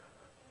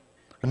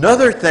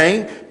 Another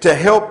thing to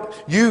help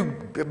you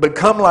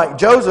become like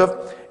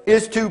Joseph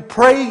is to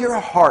pray your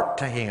heart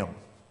to Him.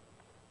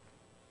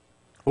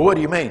 Well, what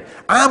do you mean?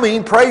 I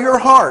mean pray your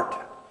heart.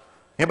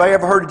 Anybody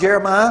ever heard of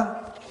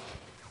Jeremiah?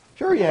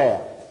 Sure you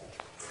have.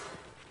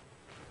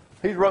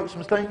 He wrote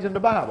some things in the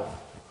Bible.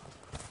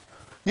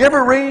 You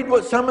ever read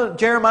what some of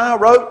Jeremiah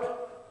wrote?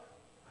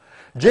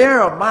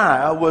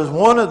 Jeremiah was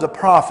one of the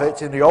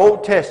prophets in the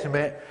Old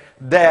Testament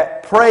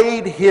that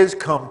prayed his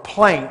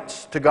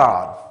complaints to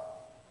God.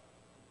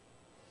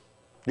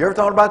 You ever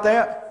thought about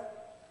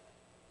that?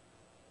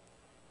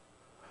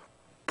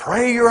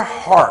 Pray your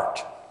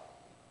heart.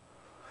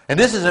 And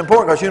this is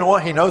important because you know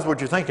what? He knows what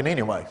you're thinking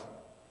anyway.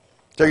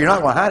 So you're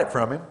not going to hide it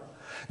from him.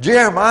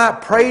 Jeremiah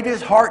prayed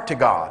his heart to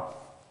God.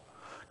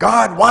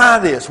 God, why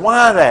this?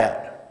 Why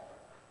that?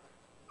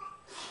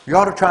 You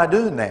ought to try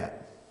doing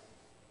that.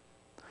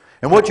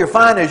 And what you'll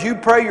find is you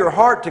pray your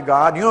heart to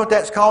God. You know what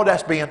that's called?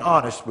 That's being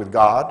honest with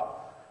God.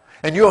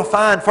 And you'll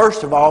find,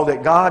 first of all,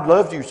 that God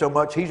loves you so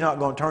much, He's not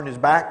going to turn His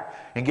back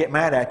and get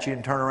mad at you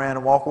and turn around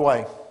and walk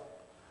away.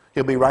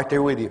 He'll be right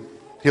there with you.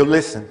 He'll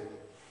listen.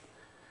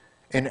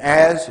 And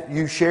as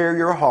you share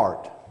your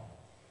heart,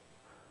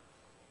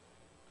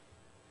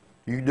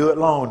 you do it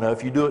long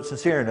enough, you do it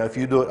sincere enough,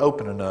 you do it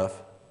open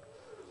enough,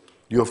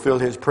 you'll feel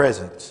His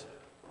presence.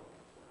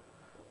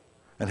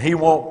 And He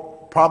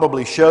won't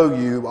probably show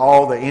you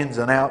all the ins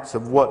and outs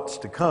of what's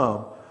to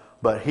come,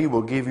 but He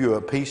will give you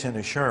a peace and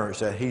assurance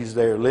that He's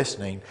there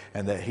listening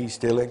and that He's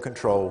still in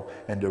control,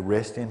 and to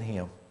rest in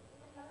Him.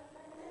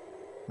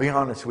 Be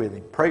honest with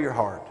Him. Pray your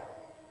heart.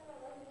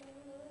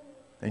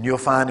 And you'll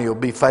find He'll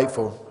be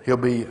faithful. He'll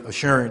be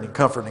assuring and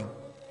comforting.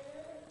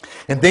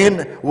 And then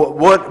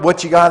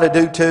what you got to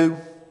do too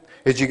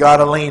is you got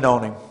to lean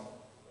on Him.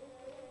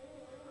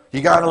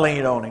 You got to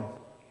lean on Him.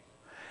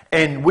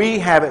 And we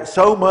have it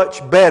so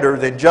much better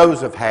than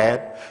Joseph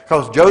had,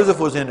 because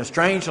Joseph was in a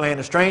strange land,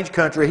 a strange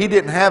country. He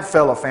didn't have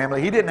fellow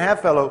family. He didn't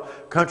have fellow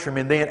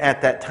countrymen then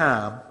at that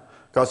time,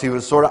 because he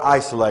was sort of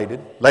isolated.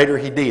 Later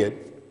he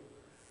did.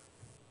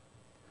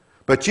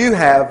 But you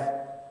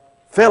have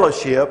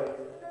fellowship,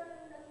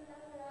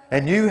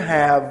 and you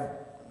have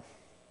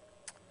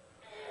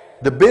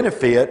the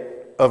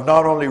benefit of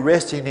not only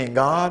resting in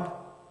God,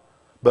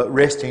 but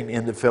resting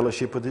in the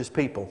fellowship with His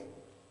people.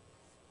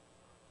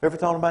 Ever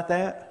thought about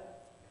that?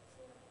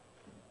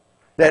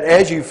 That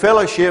as you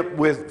fellowship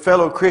with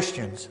fellow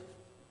Christians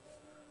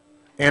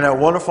in a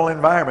wonderful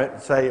environment,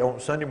 say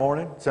on Sunday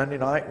morning, Sunday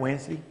night,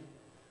 Wednesday,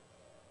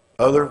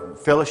 other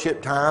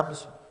fellowship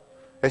times,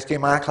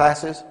 STMI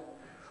classes,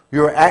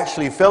 you're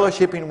actually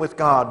fellowshipping with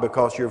God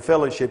because you're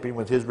fellowshipping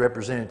with His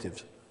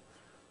representatives.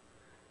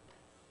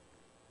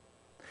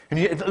 And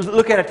you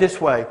look at it this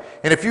way.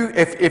 And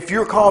if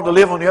you're called to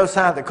live on the other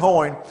side of the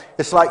coin,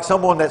 it's like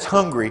someone that's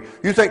hungry.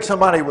 You think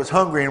somebody was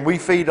hungry, and we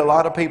feed a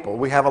lot of people.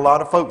 We have a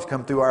lot of folks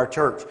come through our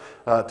church,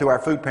 through our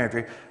food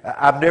pantry.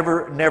 I've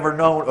never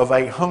known of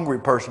a hungry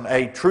person,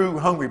 a true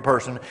hungry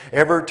person,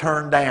 ever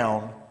turn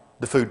down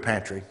the food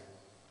pantry.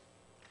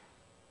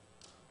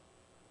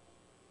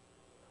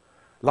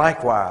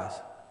 Likewise,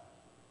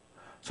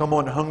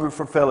 someone hungry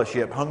for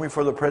fellowship, hungry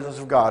for the presence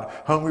of God,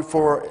 hungry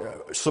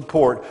for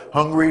support,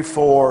 hungry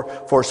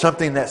for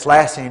something that's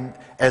lasting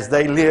as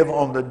they live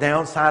on the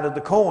downside of the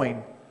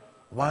coin,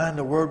 why in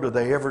the world do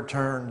they ever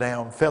turn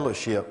down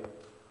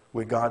fellowship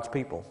with God's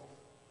people?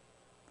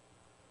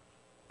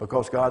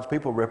 Because God's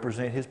people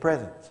represent His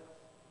presence.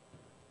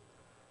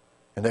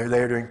 And they're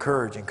there to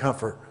encourage and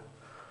comfort.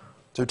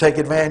 So take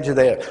advantage of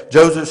that.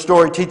 Joseph's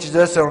story teaches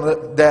us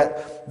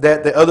that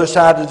the other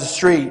side of the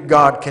street,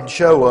 God can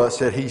show us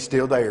that He's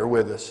still there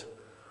with us.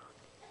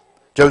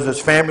 Joseph's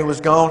family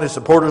was gone, his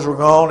supporters were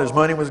gone, his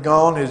money was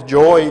gone, his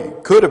joy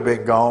could have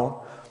been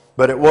gone,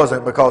 but it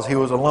wasn't, because he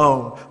was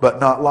alone, but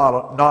not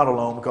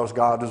alone because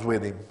God was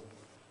with him.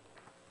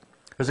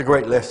 There's a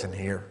great lesson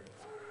here.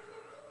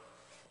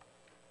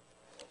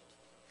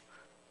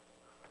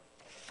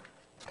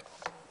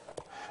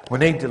 We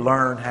need to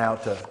learn how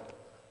to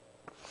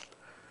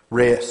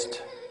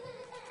rest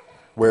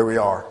where we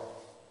are.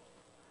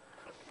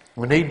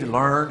 We need to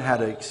learn how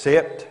to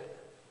accept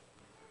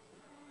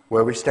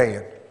where we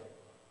stand.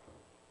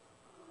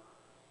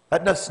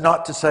 That's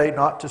not to say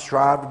not to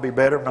strive to be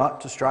better,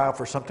 not to strive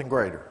for something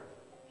greater.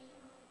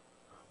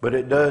 But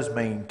it does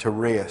mean to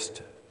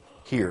rest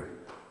here.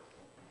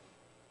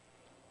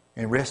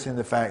 And rest in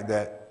the fact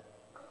that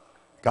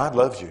God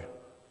loves you.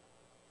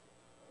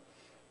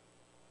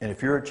 And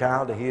if you're a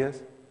child of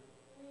His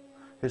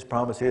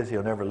promise is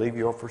He'll never leave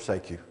you or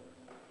forsake you.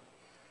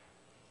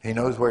 He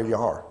knows where you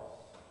are.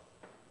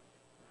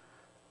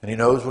 And He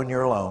knows when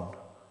you're alone.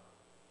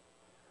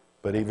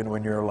 But even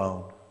when you're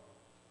alone,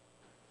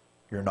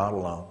 you're not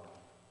alone,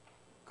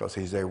 because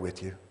He's there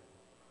with you.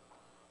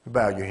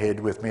 Bow your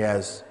head with me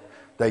as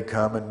they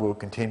come, and we'll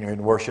continue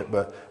in worship.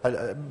 But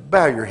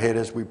bow your head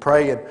as we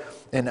pray.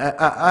 And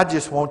I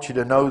just want you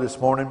to know this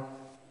morning,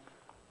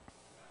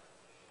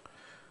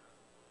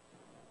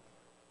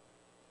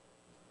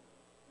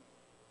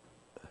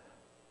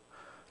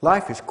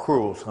 life is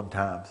cruel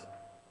sometimes.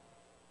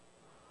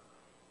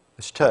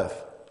 It's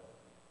tough.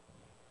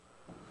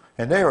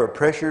 And there are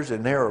pressures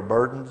and there are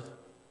burdens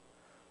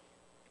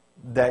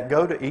that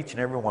go to each and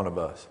every one of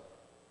us.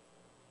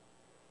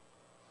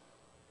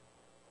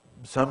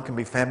 Some can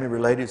be family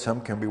related, some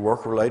can be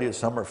work related,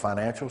 some are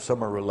financial,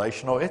 some are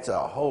relational. It's a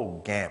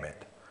whole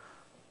gamut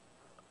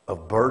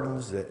of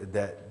burdens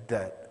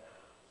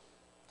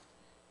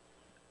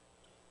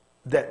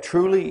that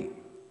truly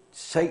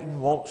Satan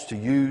wants to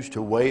use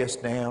to weigh us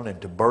down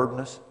and to burden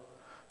us,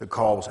 to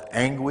cause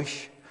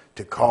anguish,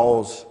 to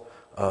cause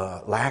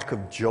lack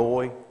of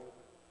joy,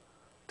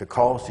 to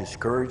cause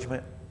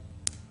discouragement.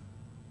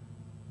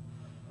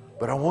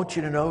 But I want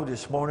you to know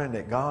this morning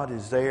that God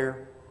is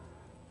there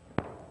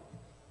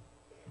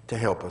to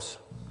help us.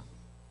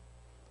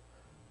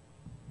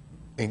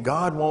 And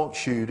God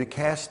wants you to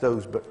cast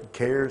those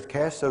cares,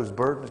 cast those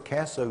burdens,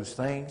 cast those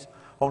things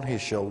on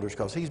His shoulders,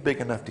 because He's big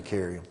enough to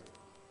carry them.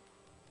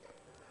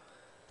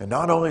 And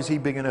not only is He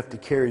big enough to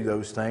carry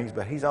those things,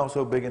 but He's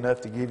also big enough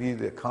to give you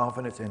the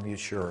confidence and the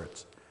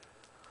assurance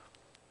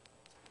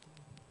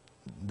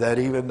that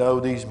even though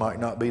these might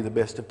not be the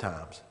best of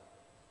times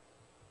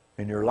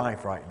in your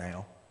life right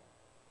now,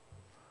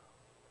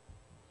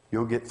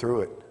 you'll get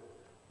through it.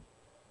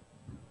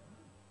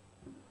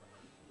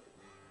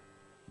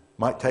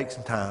 Might take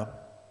some time,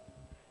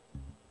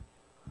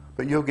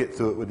 but you'll get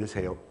through it with His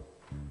help.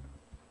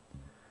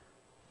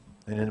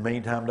 And in the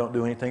meantime, don't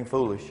do anything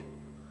foolish.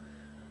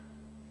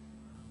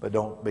 But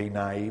don't be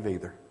naive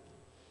either.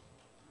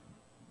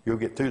 You'll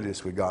get through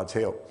this with God's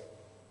help.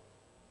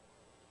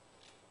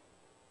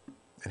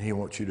 And He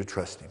wants you to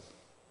trust Him.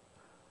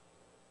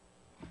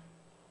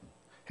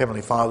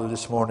 Heavenly Father,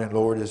 this morning,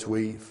 Lord, as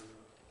we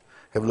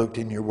have looked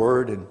in your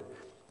word and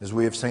as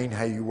we have seen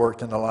how you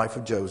worked in the life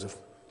of Joseph,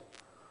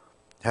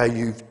 how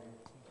you've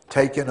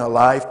taken a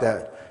life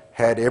that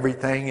had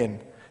everything and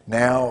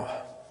now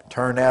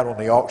turned out on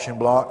the auction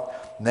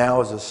block,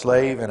 now as a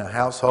slave in a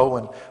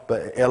household,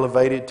 but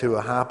elevated to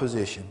a high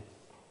position.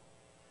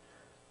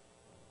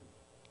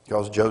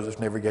 Because Joseph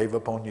never gave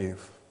up on you.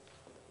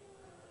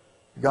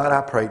 God,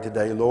 I pray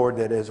today, Lord,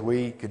 that as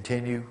we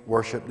continue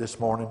worship this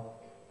morning,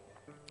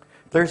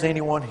 if there's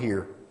anyone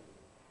here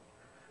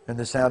in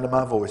the sound of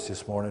my voice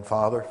this morning,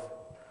 Father,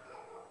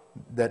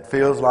 that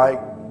feels like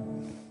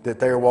that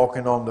they're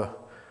walking on the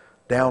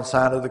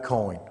downside of the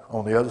coin,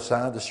 on the other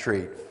side of the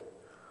street.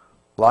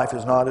 Life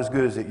is not as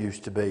good as it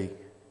used to be.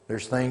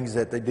 There's things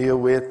that they deal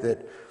with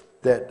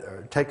that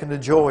are taking the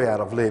joy out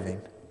of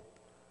living.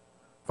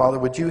 Father,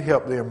 would you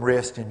help them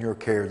rest in your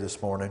care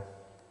this morning?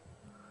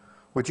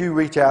 Would you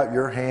reach out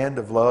your hand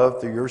of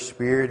love through your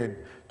Spirit and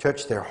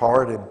touch their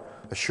heart and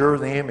assure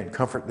them and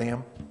comfort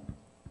them?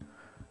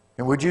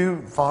 And would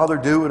you, Father,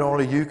 do what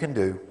only you can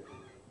do?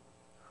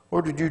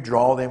 Lord, would you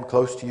draw them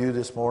close to you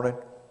this morning?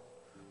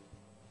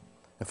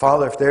 And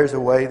Father, if there's a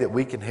way that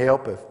we can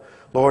help,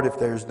 Lord, if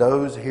there's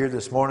those here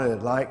this morning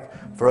that'd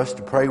like for us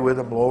to pray with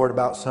them, Lord,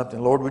 about something,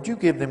 Lord, would you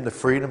give them the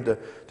freedom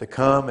to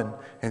come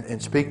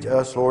and speak to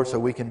us, Lord, so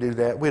we can do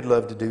that? We'd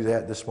love to do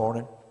that this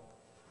morning.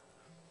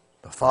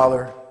 But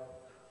Father,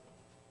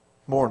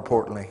 more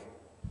importantly,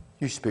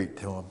 you speak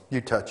to them. You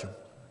touch them.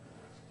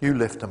 You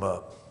lift them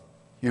up.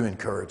 You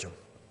encourage them.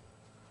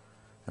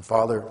 And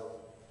Father,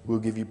 we'll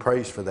give you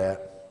praise for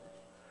that.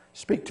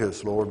 Speak to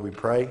us, Lord, we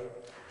pray. In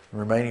the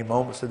remaining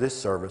moments of this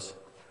service,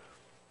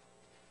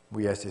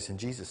 we ask this in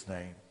Jesus'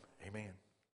 name. Amen.